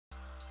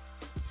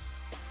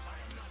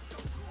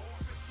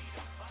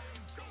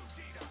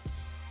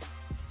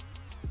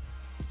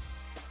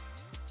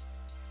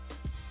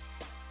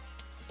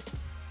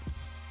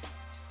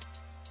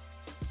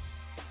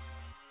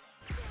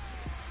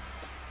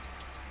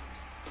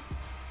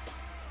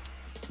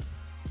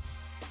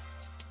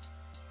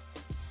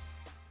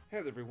Hey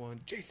there everyone,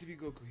 JCV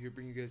Goku here,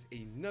 bringing you guys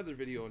another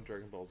video on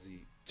Dragon Ball Z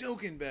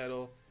Dokkan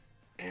Battle.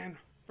 And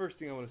first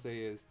thing I want to say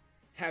is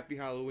Happy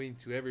Halloween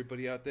to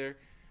everybody out there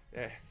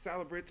that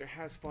celebrates or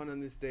has fun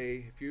on this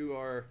day. If you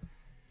are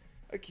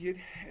a kid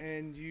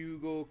and you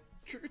go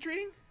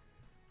trick-or-treating,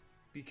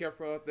 be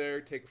careful out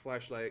there, take a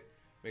flashlight,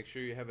 make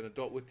sure you have an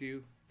adult with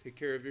you, take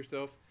care of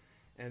yourself,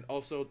 and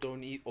also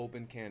don't eat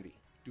open candy.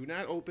 Do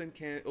not open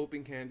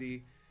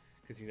candy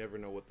because you never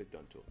know what they've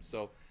done to them.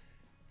 So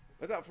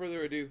without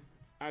further ado,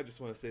 I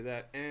just want to say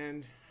that,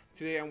 and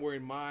today I'm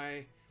wearing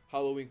my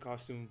Halloween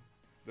costume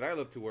that I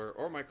love to wear,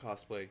 or my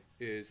cosplay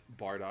is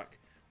Bardock,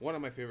 one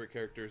of my favorite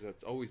characters.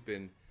 That's always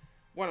been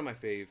one of my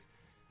faves,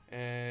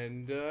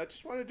 and I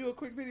just want to do a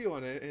quick video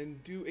on it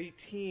and do a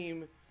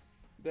team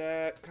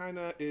that kind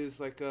of is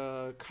like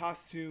a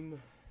costume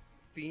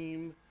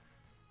theme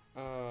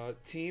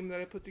team that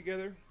I put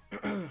together.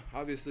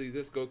 Obviously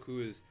this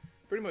Goku is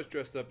pretty much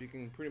dressed up. You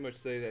can pretty much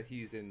say that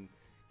he's in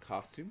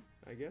costume,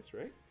 I guess,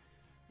 right?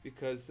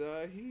 Because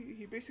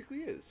he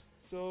basically is.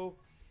 So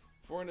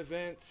for an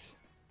event,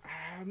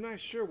 I'm not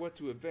sure what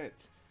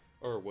event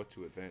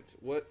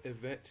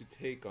to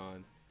take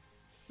on.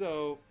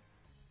 So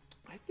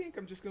I think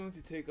I'm just going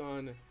to take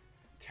on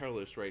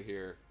Terrorless right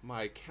here,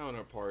 my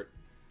counterpart,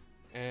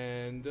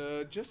 and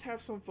just have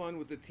some fun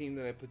with the team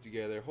that I put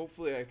together.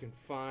 Hopefully I can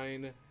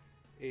find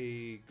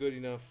a good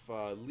enough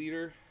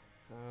leader.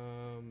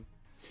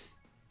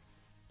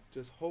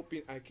 Just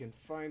hoping I can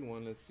find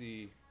one. Let's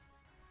see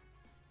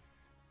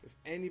if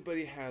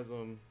anybody has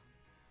them.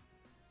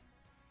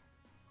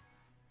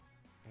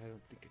 I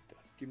don't think it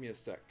does. Give me a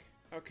sec.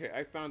 Okay,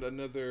 I found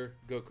another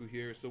Goku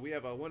here. So we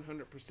have a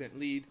 100%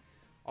 lead.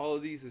 All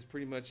of these is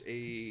pretty much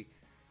a,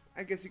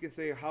 I guess you could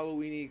say, a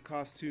Halloween-y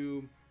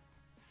costume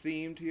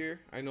themed here.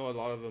 I know a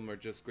lot of them are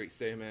just great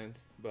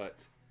Saiyamans,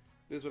 but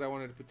this is what I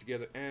wanted to put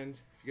together. And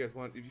if you guys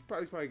want, you're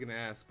probably gonna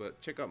ask,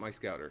 but check out my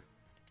scouter.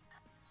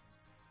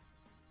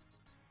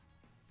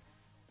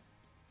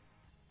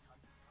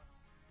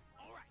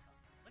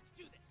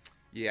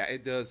 Yeah,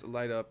 it does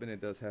light up and it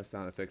does have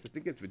sound effects. I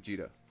think it's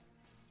Vegeta.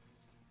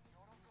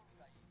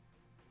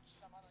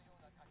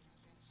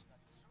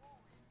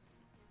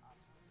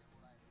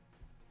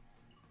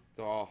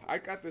 So I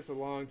got this a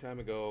long time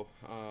ago,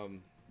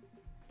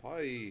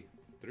 probably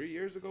 3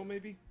 years ago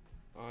maybe,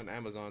 on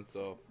Amazon.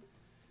 So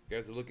if you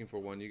guys are looking for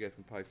one, you guys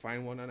can probably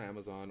find one on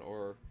Amazon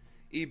or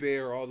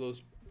eBay or all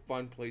those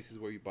fun places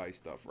where you buy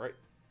stuff, right?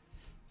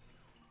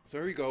 So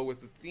here we go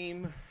with the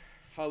theme,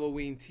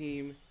 Halloween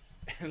team.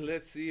 And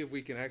let's see if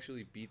we can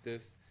actually beat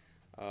this.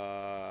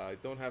 I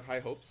don't have high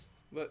hopes,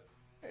 but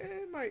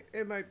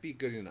it might be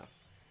good enough.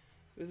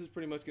 This is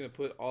pretty much going to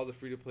put all the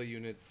free-to-play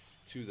units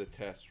to the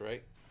test,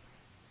 right?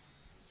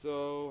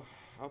 So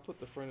I'll put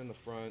the friend in the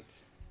front.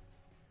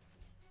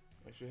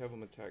 Actually have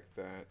them attack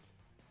that.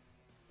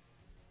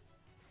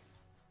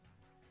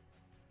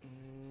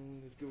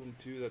 Let's give them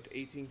 2. That's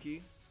 18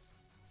 key.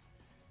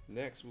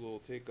 Next we'll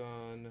take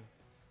on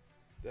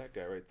that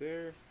guy right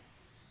there.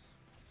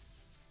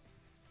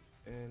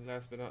 And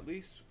last but not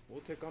least,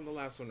 we'll take on the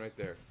last one right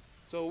there.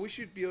 So we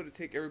should be able to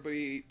take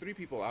everybody, 3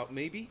 people out,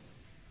 maybe,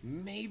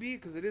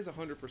 because it is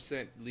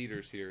 100%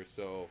 leaders here.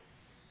 So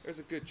there's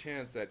a good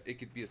chance that it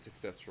could be a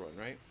success run,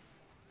 right?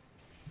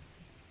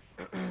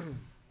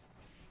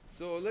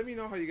 So let me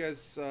know how you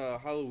guys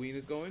Halloween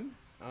is going.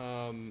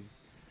 I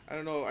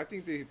don't know. I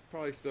think they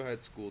probably still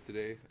had school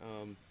today.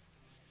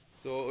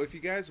 So if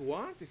you guys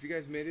want, if you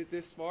guys made it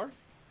this far,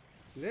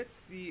 let's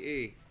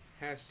see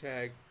a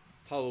hashtag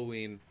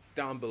Halloween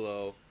down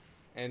below,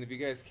 and if you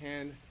guys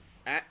can,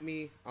 at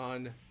me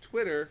on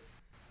Twitter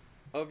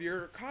of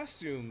your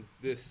costume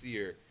this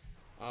year.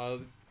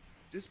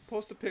 Just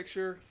post a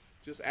picture,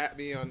 just at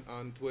me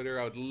on Twitter.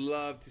 I would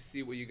love to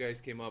see what you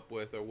guys came up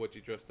with or what you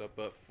dressed up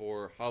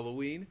for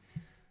Halloween.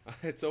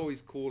 It's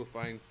always cool to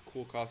find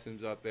cool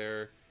costumes out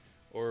there,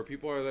 or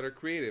people that are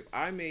creative.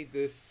 I made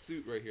this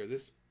suit right here,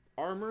 this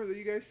armor that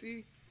you guys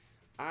see.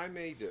 I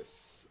made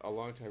this a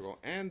long time ago,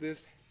 and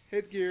this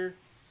headgear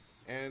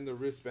and the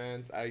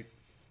wristbands. I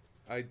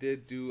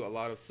did do a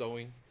lot of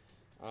sewing.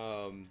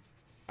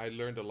 I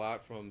learned a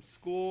lot from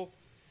school,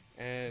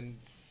 and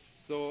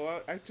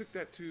so I took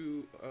that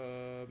to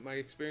my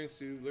experience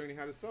to learning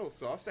how to sew.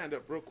 So I'll stand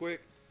up real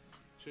quick,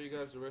 show you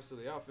guys the rest of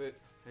the outfit.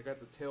 I got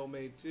the tail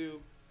made too,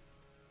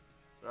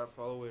 wraps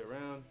all the way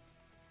around.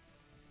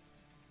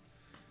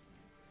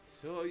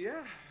 So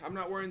yeah, I'm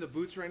not wearing the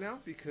boots right now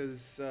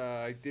because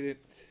I didn't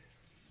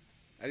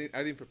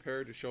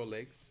prepare to show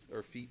legs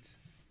or feet.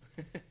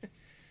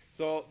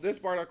 So this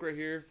Bardock right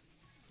here,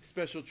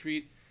 special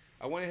treat.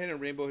 I went ahead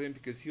and rainbowed him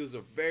because he was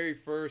the very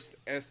first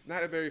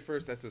not a very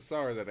first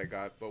SSR that I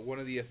got, but one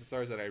of the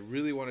SSRs that I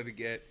really wanted to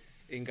get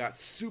and got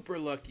super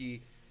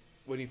lucky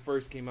when he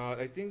first came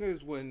out. I think it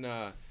was when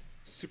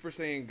Super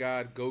Saiyan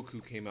God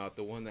Goku came out,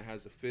 the one that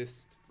has a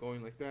fist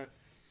going like that.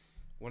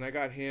 When I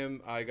got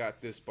him, I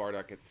got this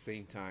Bardock at the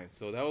same time.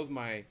 So that was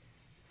my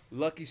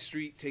lucky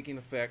streak taking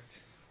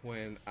effect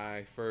when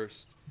I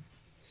first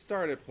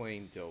started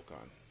playing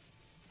Dokkan.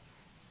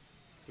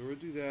 So we'll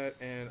do that,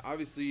 and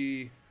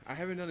obviously I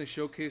haven't done a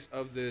showcase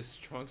of this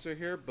Trunks right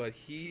here, but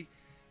he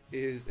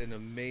is an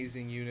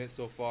amazing unit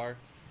so far.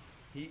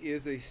 He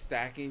is a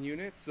stacking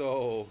unit,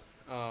 so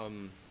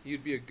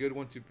he'd be a good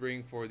one to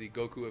bring for the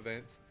Goku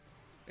events.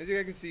 As you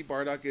guys can see,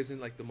 Bardock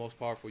isn't like the most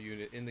powerful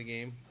unit in the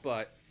game,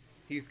 but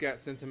he's got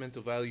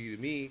sentimental value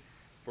to me.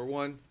 For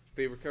one,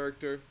 favorite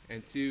character,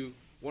 and two,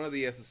 one of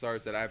the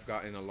SSRs that I've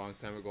gotten a long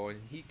time ago,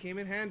 and he came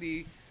in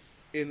handy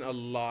in a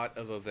lot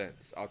of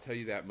events. I'll tell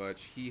you that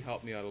much. He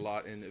helped me out a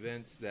lot in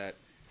events that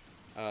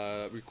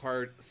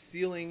required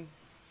sealing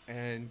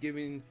and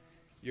giving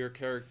your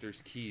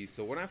characters keys.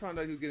 So when I found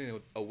out he was getting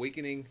an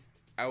awakening,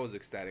 I was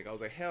ecstatic. I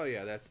was like, hell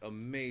yeah, that's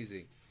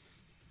amazing.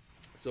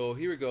 So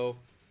here we go.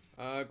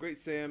 Great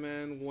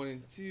Saiyaman 1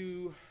 and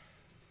 2.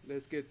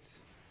 Let's get,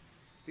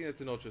 I think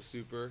that's an Ultra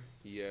Super.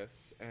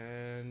 Yes,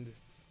 and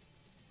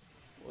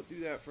we'll do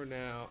that for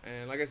now.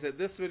 And like I said,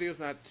 this video is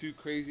not too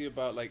crazy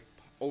about like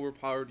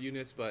overpowered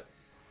units, but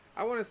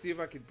I want to see if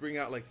I could bring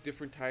out like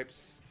different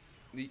types,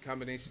 neat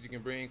combinations you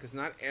can bring, because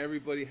not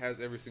everybody has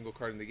every single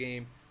card in the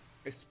game,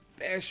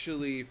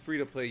 especially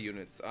free-to-play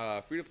units.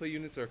 Free-to-play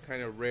units are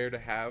kind of rare to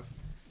have,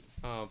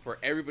 for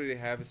everybody to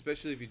have,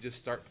 especially if you just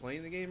start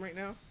playing the game right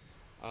now.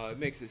 It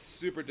makes it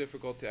super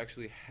difficult to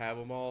actually have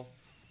them all,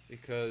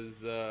 because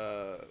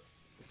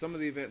some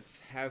of the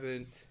events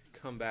haven't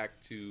come back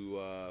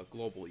to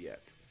global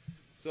yet.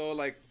 So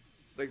like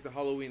the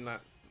Halloween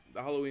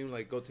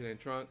like Goten and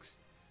Trunks,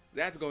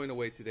 that's going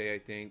away today, I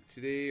think.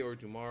 Today or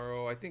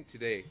tomorrow, I think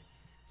today.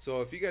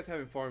 So if you guys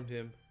haven't farmed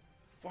him,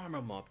 farm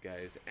him up,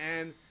 guys.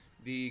 And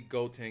the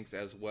Gotenks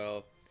as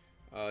well.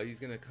 He's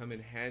gonna come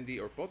in handy,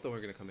 or both of them are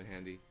gonna come in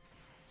handy.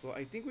 So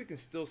I think we can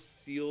still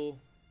seal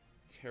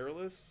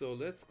Terrorless. So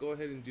let's go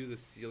ahead and do the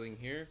sealing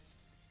here.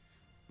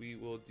 We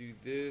will do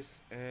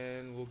this,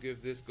 and we'll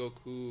give this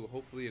Goku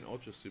hopefully an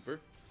Ultra Super.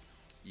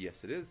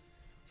 Yes, it is.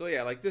 So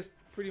yeah, like this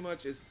pretty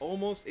much is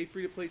almost a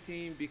free-to-play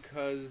team,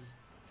 because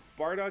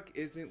Bardock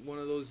isn't one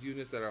of those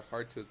units that are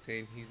hard to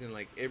obtain. He's in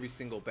like every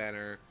single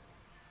banner.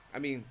 I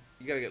mean,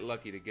 you gotta get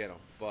lucky to get him,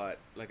 but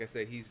like I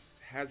said,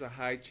 has a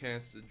high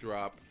chance to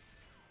drop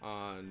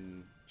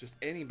on just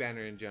any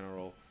banner in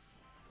general.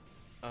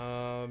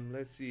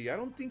 Let's see. I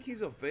don't think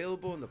he's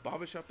available in the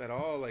Baba Shop at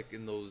all, like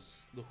in the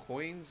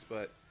coins,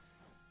 but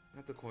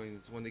not the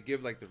coins, when they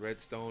give like the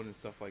redstone and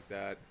stuff like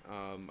that.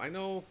 I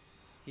know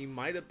he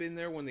might have been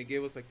there when they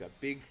gave us like that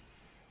big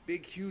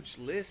huge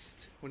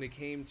list when it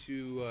came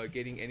to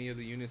getting any of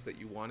the units that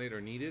you wanted or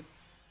needed.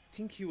 I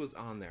think he was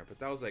on there, but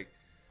that was like,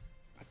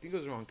 I think it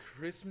was around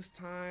Christmas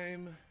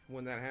time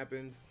when that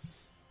happened.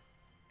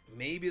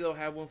 Maybe they'll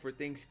have one for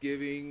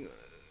Thanksgiving.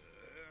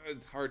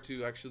 It's hard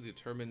to actually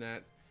determine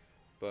that.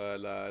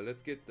 But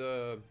let's get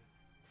this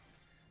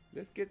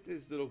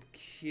little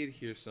kid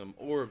here some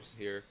orbs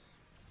here.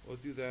 We'll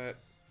do that.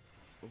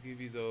 We'll give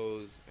you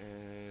those,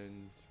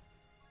 and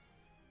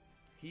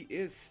he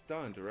is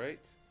stunned,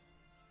 right?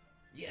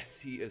 Yes,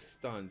 he is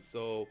stunned.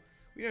 So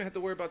we don't have to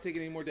worry about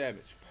taking any more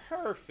damage.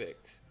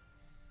 Perfect.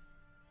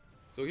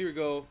 So here we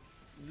go.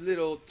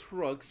 Little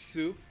Trunks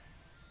soup.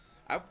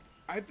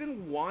 I've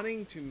been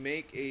wanting to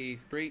make a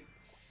Great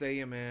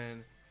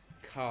Saiyaman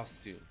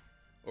costume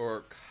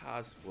or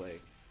cosplay.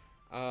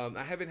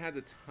 I haven't had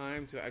the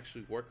time to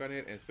actually work on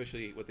it, and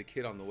especially with the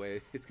kid on the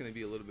way, it's going to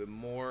be a little bit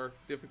more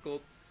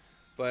difficult.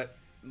 But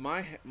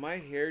my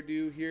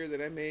hairdo here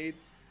that I made,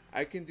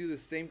 I can do the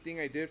same thing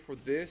I did for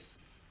this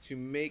to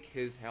make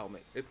his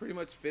helmet. It pretty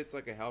much fits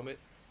like a helmet.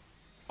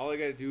 All I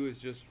got to do is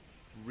just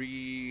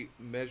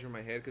re-measure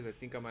my head, because I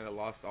think I might have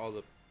lost all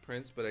the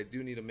prints, but I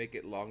do need to make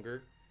it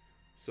longer,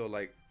 so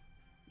it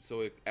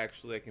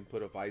actually I can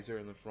put a visor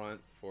in the front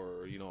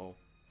for, you know,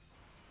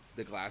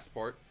 the glass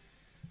part.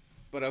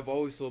 But I've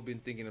also been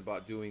thinking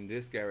about doing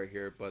this guy right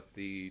here, but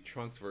the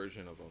Trunks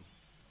version of him.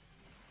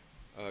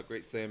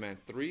 Great Saiyaman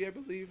 3, I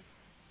believe.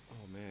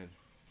 Oh man,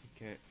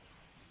 you can't.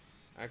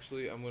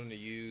 Actually, I'm going to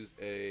use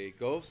a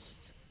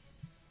ghost,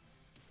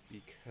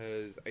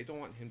 because I don't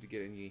want him to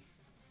get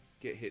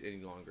hit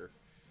any longer.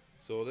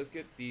 So let's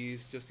get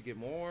these just to get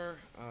more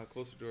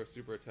closer to our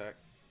super attack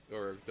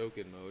or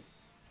Dokkan mode.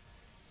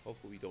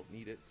 Hopefully we don't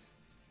need it.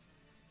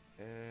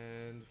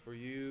 And for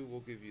you,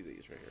 we'll give you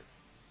these right here.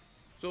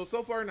 So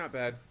far not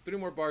bad. 3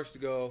 more bars to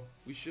go.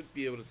 We should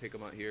be able to take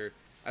them out here.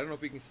 I don't know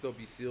if we can still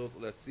be sealed.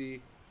 Let's see.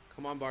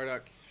 Come on,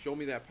 Bardock. Show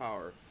me that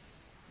power.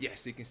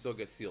 Yes, he can still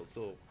get sealed.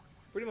 So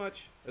pretty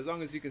much, as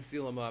long as you can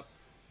seal him up,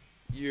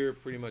 you're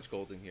pretty much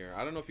golden here.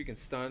 I don't know if he can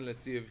stun. Let's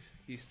see if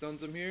he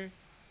stuns him here.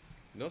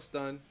 No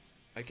stun.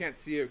 I can't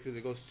see it because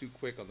it goes too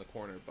quick on the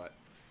corner, but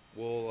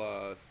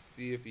we'll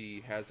see if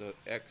he has a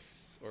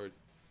X or...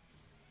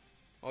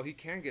 Oh, he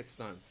can get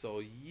stunned,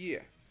 so yeah.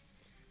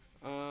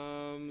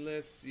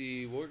 Let's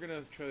see. We're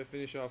gonna try to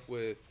finish off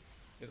with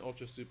an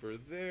Ultra Super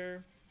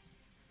there.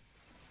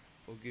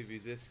 We'll give you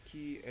this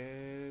key,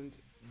 and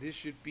this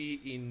should be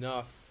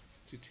enough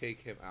to take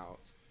him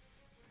out.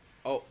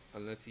 Oh,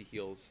 unless he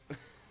heals.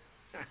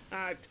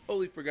 I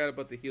totally forgot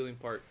about the healing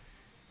part.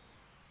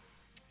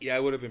 Yeah,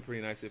 it would have been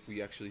pretty nice if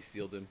we actually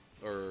sealed him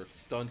or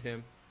stunned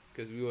him,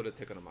 because we would have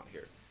taken him out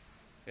here.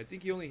 I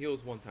think he only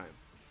heals one time.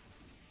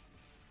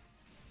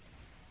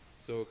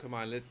 So come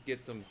on, let's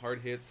get some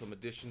hard hits, some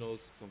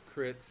additionals, some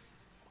crits.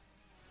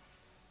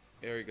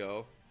 There we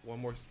go. One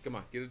more. Come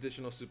on, get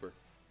additional super.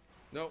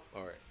 Nope.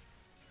 All right.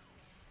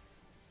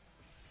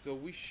 So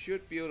we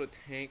should be able to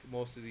tank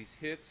most of these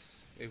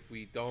hits. If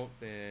we don't,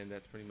 then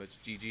that's pretty much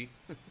GG.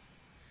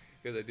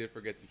 Because I did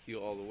forget to heal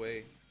all the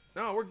way.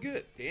 No, we're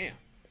good. Damn.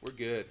 We're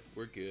good.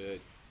 We're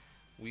good.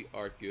 We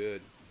are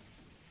good.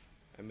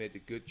 I made the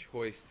good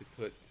choice to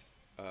put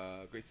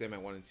Great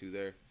Saiyaman 1 and 2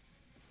 there.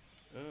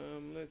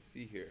 Let's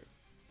see here.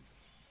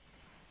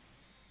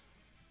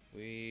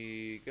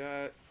 We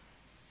got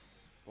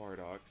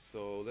Bardock,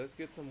 so let's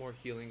get some more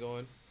healing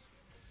going.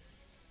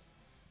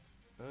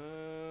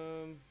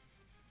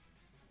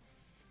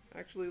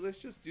 Actually, let's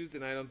just use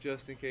an item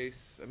just in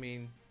case. I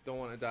mean, don't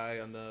want to die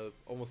on the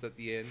almost at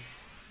the end.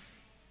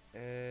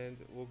 And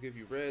we'll give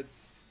you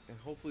reds, and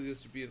hopefully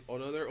this would be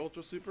another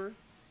Ultra Super.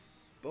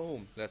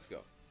 Boom, let's go.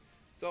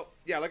 So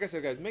yeah, like I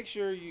said, guys, make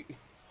sure you.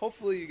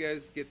 Hopefully you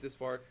guys get this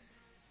far,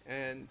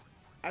 and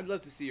I'd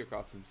love to see your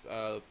costumes.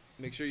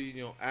 Make sure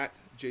you at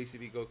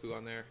JCB Goku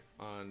on there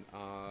on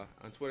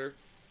Twitter,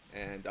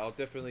 and I'll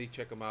definitely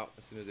check them out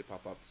as soon as they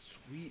pop up.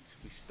 Sweet,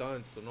 we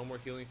stunned, so no more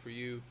healing for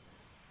you.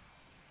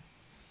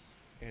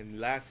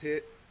 And last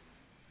hit,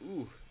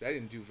 ooh, that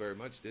didn't do very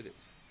much, did it?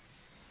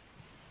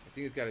 I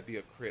think it's got to be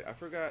a crit. I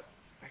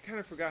kind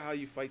of forgot how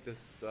you fight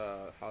this,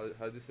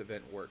 how this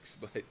event works,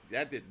 but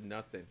that did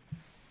nothing.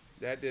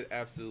 That did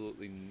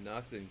absolutely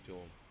nothing to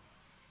him.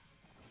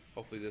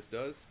 Hopefully this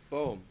does.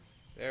 Boom.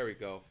 There we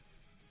go.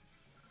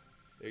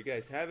 There you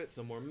guys have it.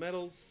 Some more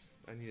medals.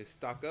 I need to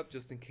stock up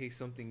just in case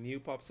something new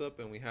pops up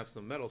and we have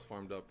some medals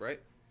farmed up, right?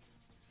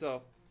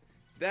 So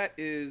that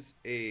is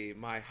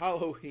my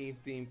Halloween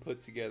theme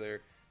put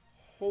together.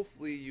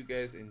 Hopefully you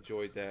guys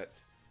enjoyed that.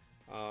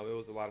 It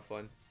was a lot of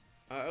fun.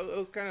 It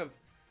was kind of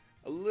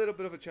a little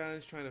bit of a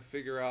challenge trying to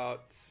figure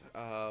out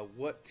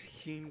what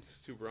teams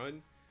to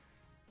run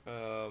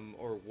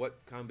or what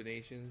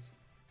combinations.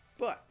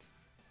 But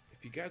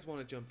if you guys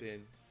want to jump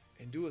in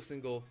and do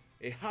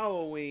a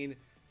Halloween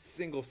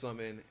single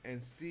summon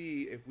and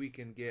see if we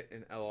can get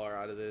an LR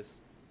out of this.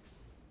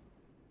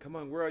 Come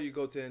on, where are you,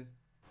 Goten?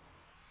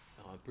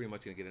 Oh, I'm pretty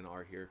much going to get an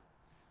R here.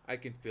 I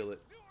can feel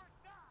it.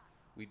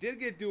 We did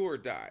get do or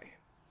die.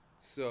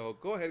 So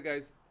go ahead,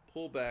 guys.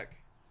 Pull back.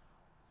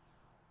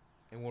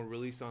 And we'll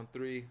release on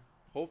 3.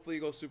 Hopefully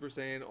you go Super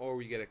Saiyan or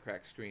we get a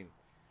cracked screen.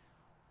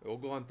 We'll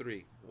go on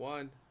 3.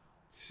 1,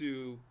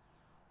 2,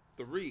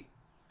 3.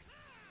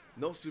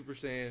 No Super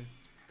Saiyan.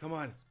 Come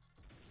on.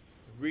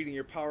 I'm reading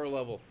your power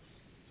level.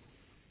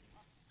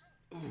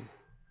 Ooh,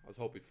 I was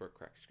hoping for a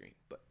cracked screen,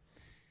 but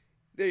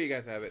there you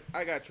guys have it.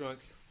 I got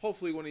Trunks.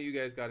 Hopefully one of you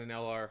guys got an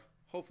LR.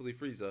 Hopefully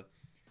Frieza.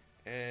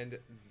 And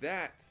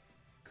that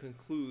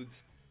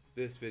concludes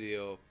this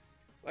video.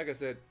 Like I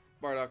said,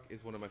 Bardock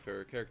is one of my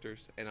favorite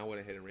characters, and I went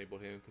ahead and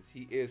rainbowed him because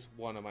he is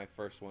one of my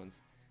first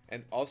ones.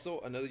 And also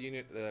another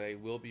unit that I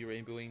will be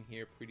rainbowing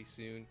here pretty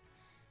soon.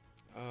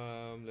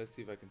 Let's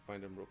see if I can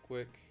find him real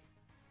quick.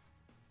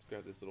 Let's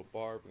grab this little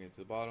bar, bring it to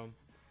the bottom.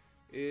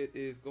 It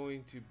is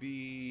going to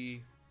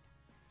be...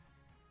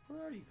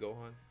 Where are you,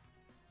 Gohan?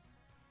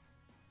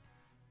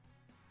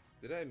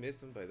 Did I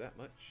miss him by that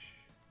much?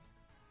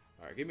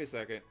 Alright, give me a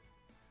second.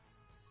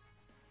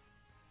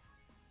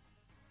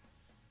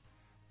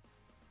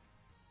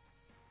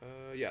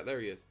 Yeah,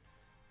 there he is.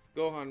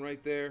 Gohan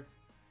right there.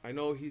 I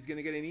know he's going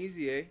to get an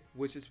easy A,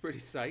 which is pretty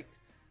psyched.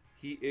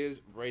 He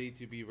is ready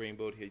to be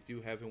rainbowed. I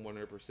do have him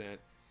 100%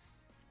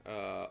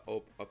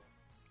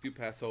 do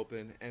pass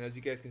open. And as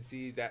you guys can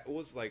see, that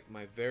was like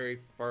my very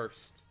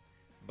first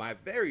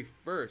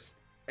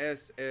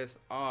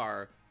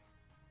SSR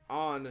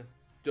on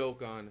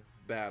Dokkan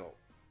Battle.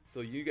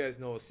 So you guys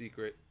know a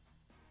secret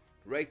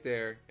right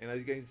there. And as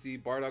you guys can see,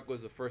 Bardock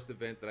was the first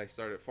event that I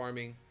started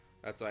farming.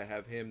 That's why I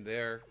have him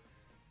there.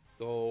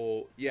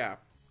 So yeah,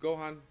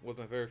 Gohan was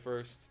my very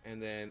first,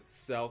 and then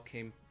Cell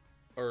came,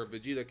 or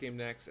Vegeta came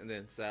next, and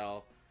then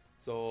Cell.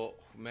 So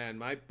man,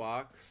 my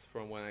box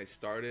from when I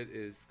started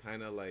is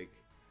kind of like,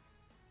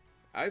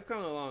 I've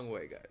come a long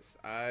way, guys.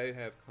 I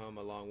have come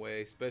a long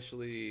way,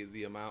 especially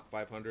the amount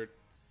 500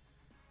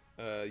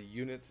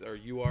 units or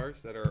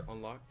URs that are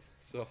unlocked.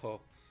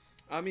 So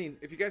I mean,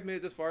 if you guys made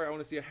it this far, I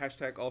want to see a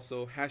hashtag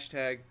also.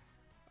 Hashtag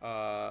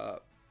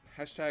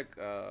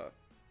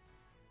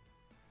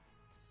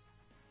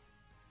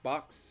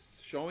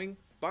box showing,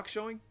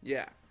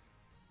 yeah.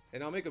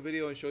 And I'll make a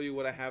video and show you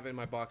what I have in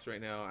my box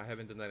right now. I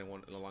haven't done that in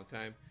a long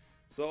time.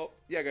 So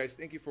yeah, guys,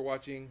 thank you for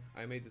watching.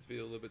 I made this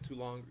video a little bit too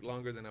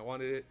longer than I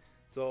wanted it.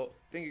 So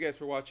thank you guys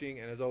for watching,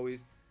 and as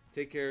always,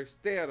 take care,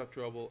 stay out of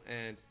trouble,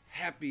 and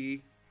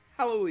happy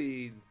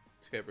Halloween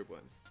to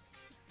everyone.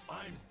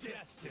 I'm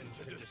destined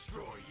to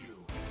destroy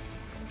you.